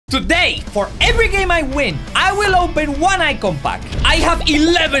Today, for every game I win, I will open one icon pack. I have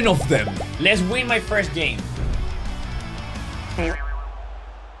 11 of them. Let's win my first game.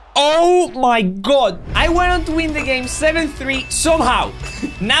 Oh my god. I went on to win the game 7-3 somehow.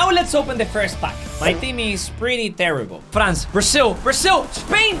 Now let's open the first pack. My team is pretty terrible. France, Brazil,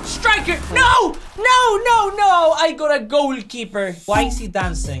 Spain, striker. No, I got a goalkeeper. Why is he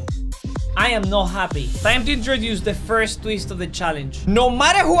dancing? I am not happy. Time to introduce the first twist of the challenge. No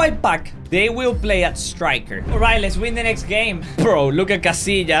matter who I pack, they will play at striker. All right, let's win the next game. Bro, look at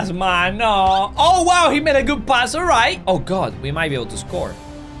Casillas, man. No. Oh, wow, he made a good pass. All right. Oh, God, we might be able to score.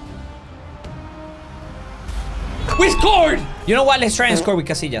 We scored! You know what? Let's try and score with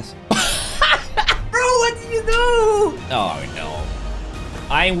Casillas. Bro, what did you do? Oh, no.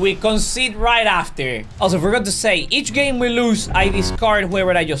 We concede right after. Also, forgot to say, each game we lose, I discard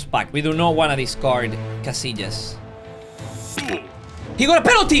whoever I just packed. We do not want to discard Casillas. He got a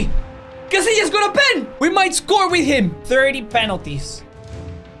penalty! Casillas got a pen! We might score with him. 30 penalties.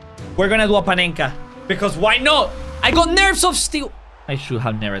 We're gonna do a Panenka. Because why not? I got nerves of steel. I should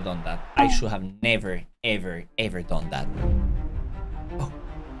have never done that. I should have never, ever done that. Oh.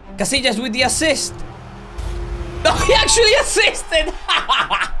 Casillas with the assist. No, he actually assisted.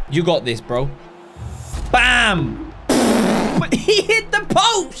 You got this, bro. Bam. He hit the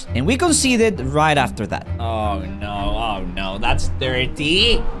post. And we conceded right after that. Oh, no. That's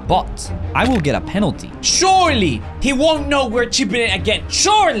dirty. But I will get a penalty. Surely. He won't know we're chipping it again.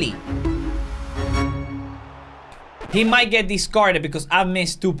 Surely. He might get discarded because I've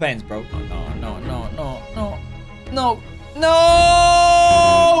missed 2 pens, bro.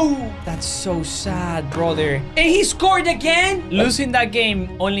 No! That's so sad, brother. And he scored again? Losing that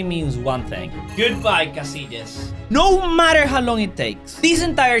game only means one thing. Goodbye, Casillas. No matter how long it takes, this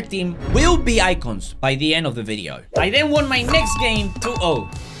entire team will be icons by the end of the video. I then won my next game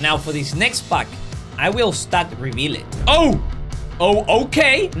 2-0. Now for this next pack, I will start reveal it. Oh,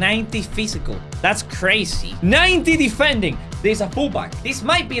 okay. 90 physical. That's crazy. 90 defending. There's a fullback. This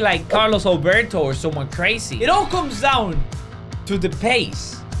might be like Carlos Alberto or someone crazy. It all comes down to the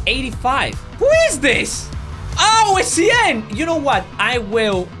pace. 85. Who is this? Oh, Essien. You know what? I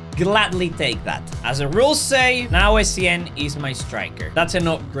will gladly take that. As the rules say, now Essien is my striker. That's an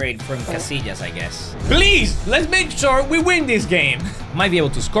upgrade from Casillas, I guess. Please, let's make sure we win this game. Might be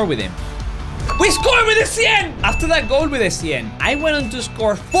able to score with him. We scored with Essien! After that goal with Essien, I went on to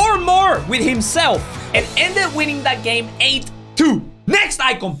score 4 more with himself and ended up winning that game 8-2. Next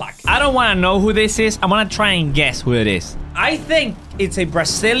icon pack. I don't want to know who this is. I want to try and guess who it is. I think it's a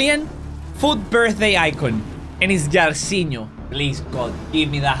Brazilian foot birthday icon. And it's Jairzinho. Please, God, give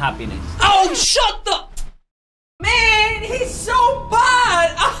me that happiness. Oh, shut the... Man, he's so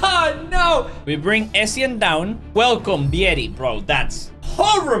bad. Oh, no. We bring Essien down. Welcome, Vieri, bro. That's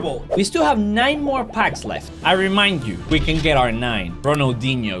horrible. We still have 9 more packs left. I remind you, we can get our 9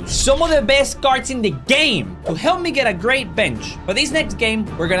 Ronaldinho. Some of the best cards in the game to help me get a great bench. For this next game,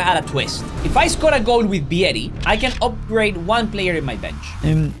 we're gonna add a twist. If I score a goal with Vieri, I can upgrade 1 player in my bench.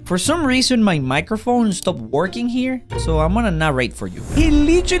 And for some reason, my microphone stopped working here, so I'm gonna narrate for you. He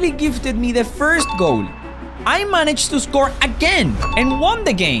literally gifted me the first goal. I managed to score again and won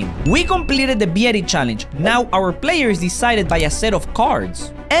the game. We completed the Vieri challenge. Now our players decided by a set of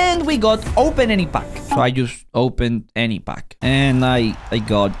cards. And we got open any pack. So I just opened any pack. And I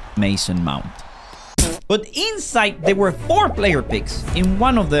got Mason Mount. But inside, there were 4 player picks. In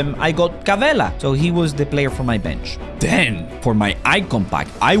one of them, I got Cavella. So he was the player for my bench. Then, for my icon pack,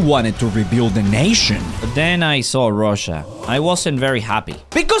 I wanted to rebuild the nation. But then I saw Russia. I wasn't very happy.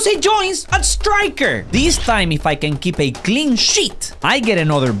 Because he joins at striker. This time, if I can keep a clean sheet, I get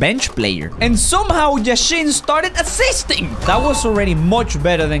another bench player. And somehow, Yashin started assisting. That was already much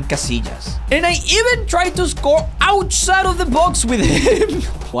better than Casillas. And I even tried to score outside of the box with him.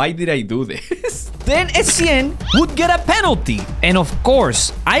 Why did I do this? Then Essien would get a penalty. And of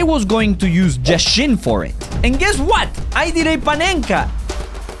course, I was going to use Yashin for it. And guess what? I did a Panenka.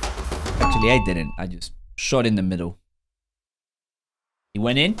 Actually, I didn't. I just shot in the middle. He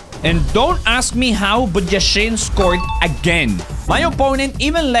went in. And don't ask me how, but Yashin scored again. My opponent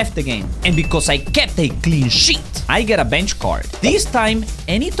even left the game. And because I kept a clean sheet, I get a bench card. This time,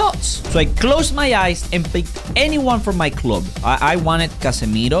 any thoughts? So I closed my eyes and picked anyone from my club. I wanted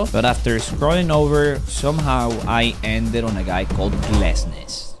Casemiro, but after scrolling over, somehow I ended on a guy called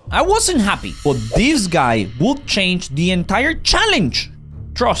Glesnes. I wasn't happy, but this guy would change the entire challenge.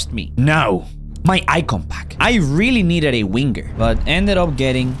 Trust me. Now, my icon pack. I really needed a winger, but ended up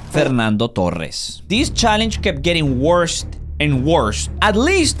getting Fernando Torres. This challenge kept getting worse and worse. At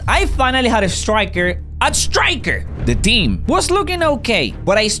least I finally had a striker at striker. The team was looking okay,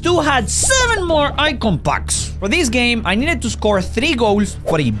 but I still had 7 more icon packs. For this game, I needed to score 3 goals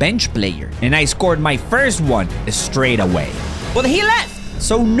for a bench player, and I scored my first one straight away. But he left,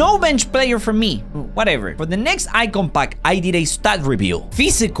 so no bench player for me. Whatever. For the next icon pack, I did a stat reveal.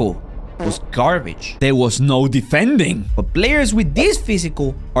 Physical was garbage. There was no defending. But players with this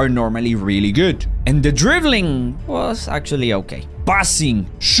physical are normally really good. And the dribbling was actually okay. Passing,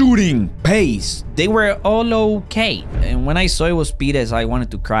 shooting, pace, they were all okay. And when I saw it was Pires, I wanted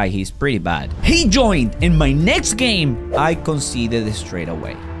to cry. He's pretty bad. He joined. In my next game, I conceded straight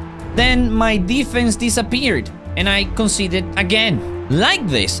away. Then my defense disappeared and I conceded again. Like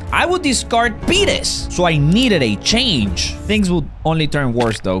this, I would discard Pires, so I needed a change. Things would only turn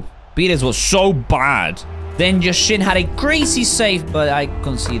worse though. Pires was so bad. Then Yashin had a crazy save, but I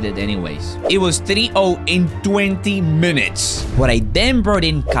conceded anyways. It was 3-0 in 20 minutes. But I then brought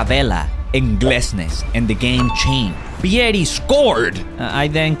in Cavella and Glesnes, and the game changed. Pieri scored. I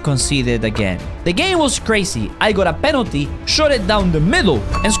then conceded again. The game was crazy. I got a penalty, shot it down the middle,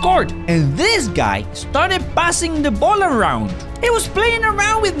 and scored. And this guy started passing the ball around. He was playing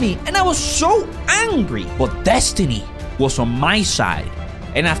around with me, and I was so angry. But destiny was on my side.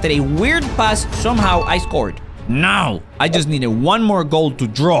 And after a weird pass, somehow I scored. Now, I just needed 1 more goal to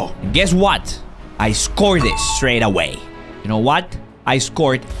draw. And guess what? I scored it straight away. You know what? I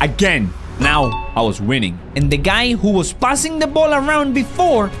scored again. Now, I was winning. And the guy who was passing the ball around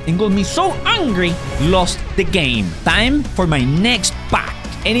before and got me so angry lost the game. Time for my next pack.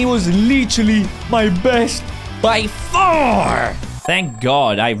 And it was literally my best by far. Thank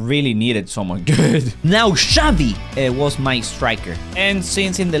God, I really needed someone good. Now Xavi was my striker. And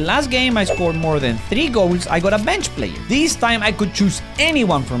since in the last game I scored more than 3 goals, I got a bench player. This time I could choose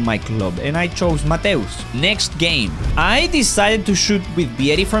anyone from my club, and I chose Mateus. Next game, I decided to shoot with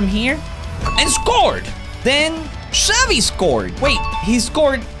Pieri from here and scored. Then Xavi scored. Wait, he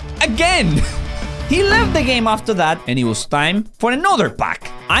scored again. He left the game after that, and it was time for another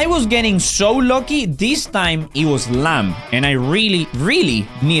pack. I was getting so lucky. This time it was Lamb, and I really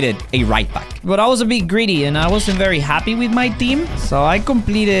needed a right back. But I was a bit greedy and I wasn't very happy with my team, so I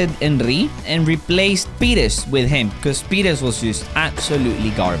completed Henry and replaced Pires with him because Pires was just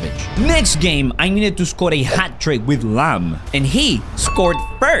absolutely garbage. Next game, I needed to score a hat-trick with Lamb, and he scored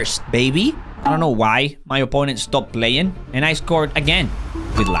first, baby. I don't know why my opponent stopped playing, and I scored again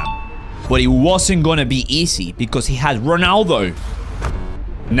with Lamb. But it wasn't gonna be easy because he had Ronaldo.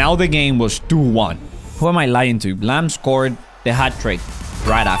 Now the game was 2-1. Who am I lying to? Lamb scored the hat-trick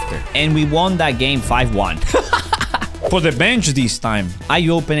right after. And we won that game 5-1. For the bench this time, I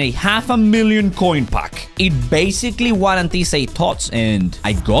opened a 500,000 coin pack. It basically guarantees a tots, and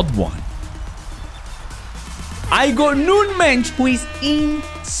I got one. I got Nunmensch, who is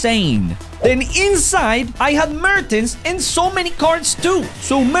insane. Then inside, I had Mertens and so many cards too.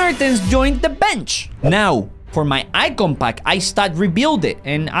 So Mertens joined the bench. Now, for my icon pack, I start rebuild it.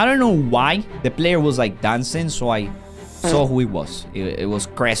 And I don't know why. The player was like dancing, so I saw who it was. It was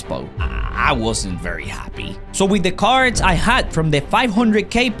Crespo. I wasn't very happy. So with the cards I had from the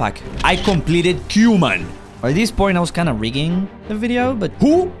 500k pack, I completed Koeman. At this point, I was kind of rigging the video, but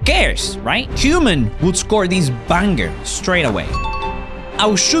who cares, right? Koeman would score this banger straight away. I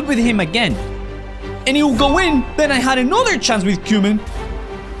would shoot with him again, and he would go in. Then I had another chance with Koeman,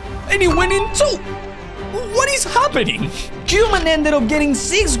 and he went in too. What is happening? Koeman ended up getting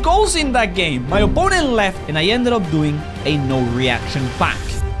 6 goals in that game. My opponent left, and I ended up doing a no reaction pack.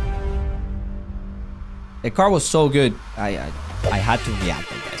 The card was so good, I had to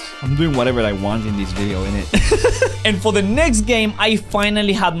react, I guess. I'm doing whatever I want in this video, innit? And for the next game, I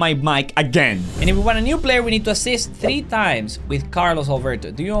finally had my mic again. And if we want a new player, we need to assist 3 times with Carlos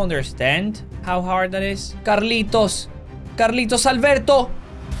Alberto. Do you understand how hard that is? Carlitos Alberto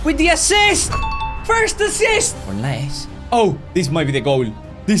with the assist! First assist! Unless... Oh, this might be the goal.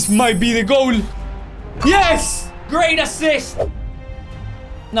 This might be the goal. Yes! Great assist!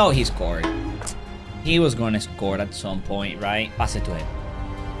 No, he scored. He was gonna score at some point, right? Pass it to him.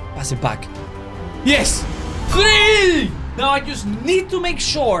 Pass it back. Yes! 3! Now I just need to make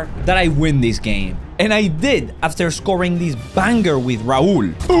sure that I win this game. And I did after scoring this banger with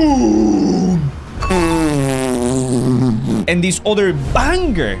Raul. Boom! And this other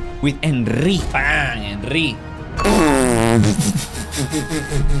banger with Henry. Bang, Henry.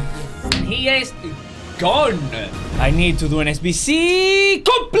 He is gone. I need to do an SBC.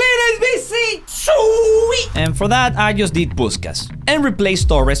 Complete SBC. Sweet. And for that, I just did Puskas and replaced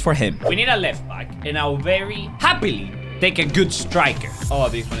Torres for him. We need a left back, and I'll very happily take a good striker. Oh,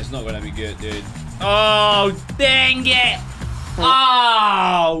 this one is not gonna be good, dude. Oh, dang it.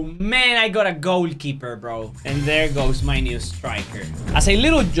 Oh, man, I got a goalkeeper, bro. And there goes my new striker. As a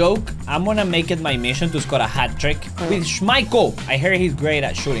little joke, I'm gonna make it my mission to score a hat trick with Schmeichel. I hear he's great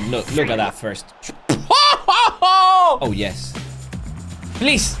at shooting. Look at that first. Oh, yes.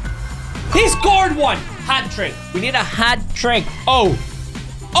 Please. He scored one. Hat trick. We need a hat trick. Oh.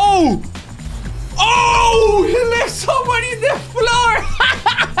 Oh. Oh, he left someone in the floor.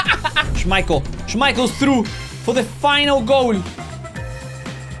 Schmeichel. Schmeichel's through for the final goal.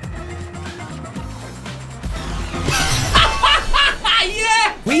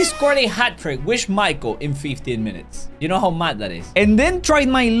 Yeah! We scored a hat trick with Schmeichel in 15 minutes. You know how mad that is? And then tried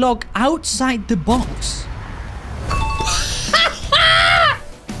my luck outside the box.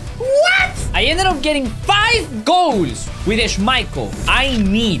 What? I ended up getting 5 goals with a Schmeichel. I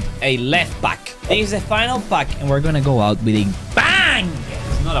need a left back. This is the final pack, and we're gonna go out with a bang.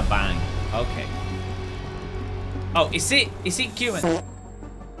 It's not a bang. Okay. Oh, is he Cuban?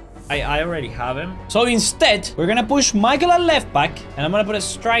 I already have him. So instead, we're gonna push Michael at left back, and I'm gonna put a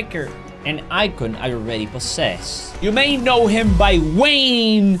striker, an icon I already possess. You may know him by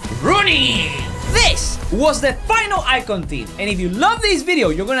Wayne Rooney. This was the final icon team, and if you love this video,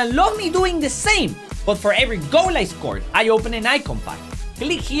 you're gonna love me doing the same. But for every goal I scored, I open an icon pack.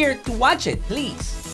 Click here to watch it, please.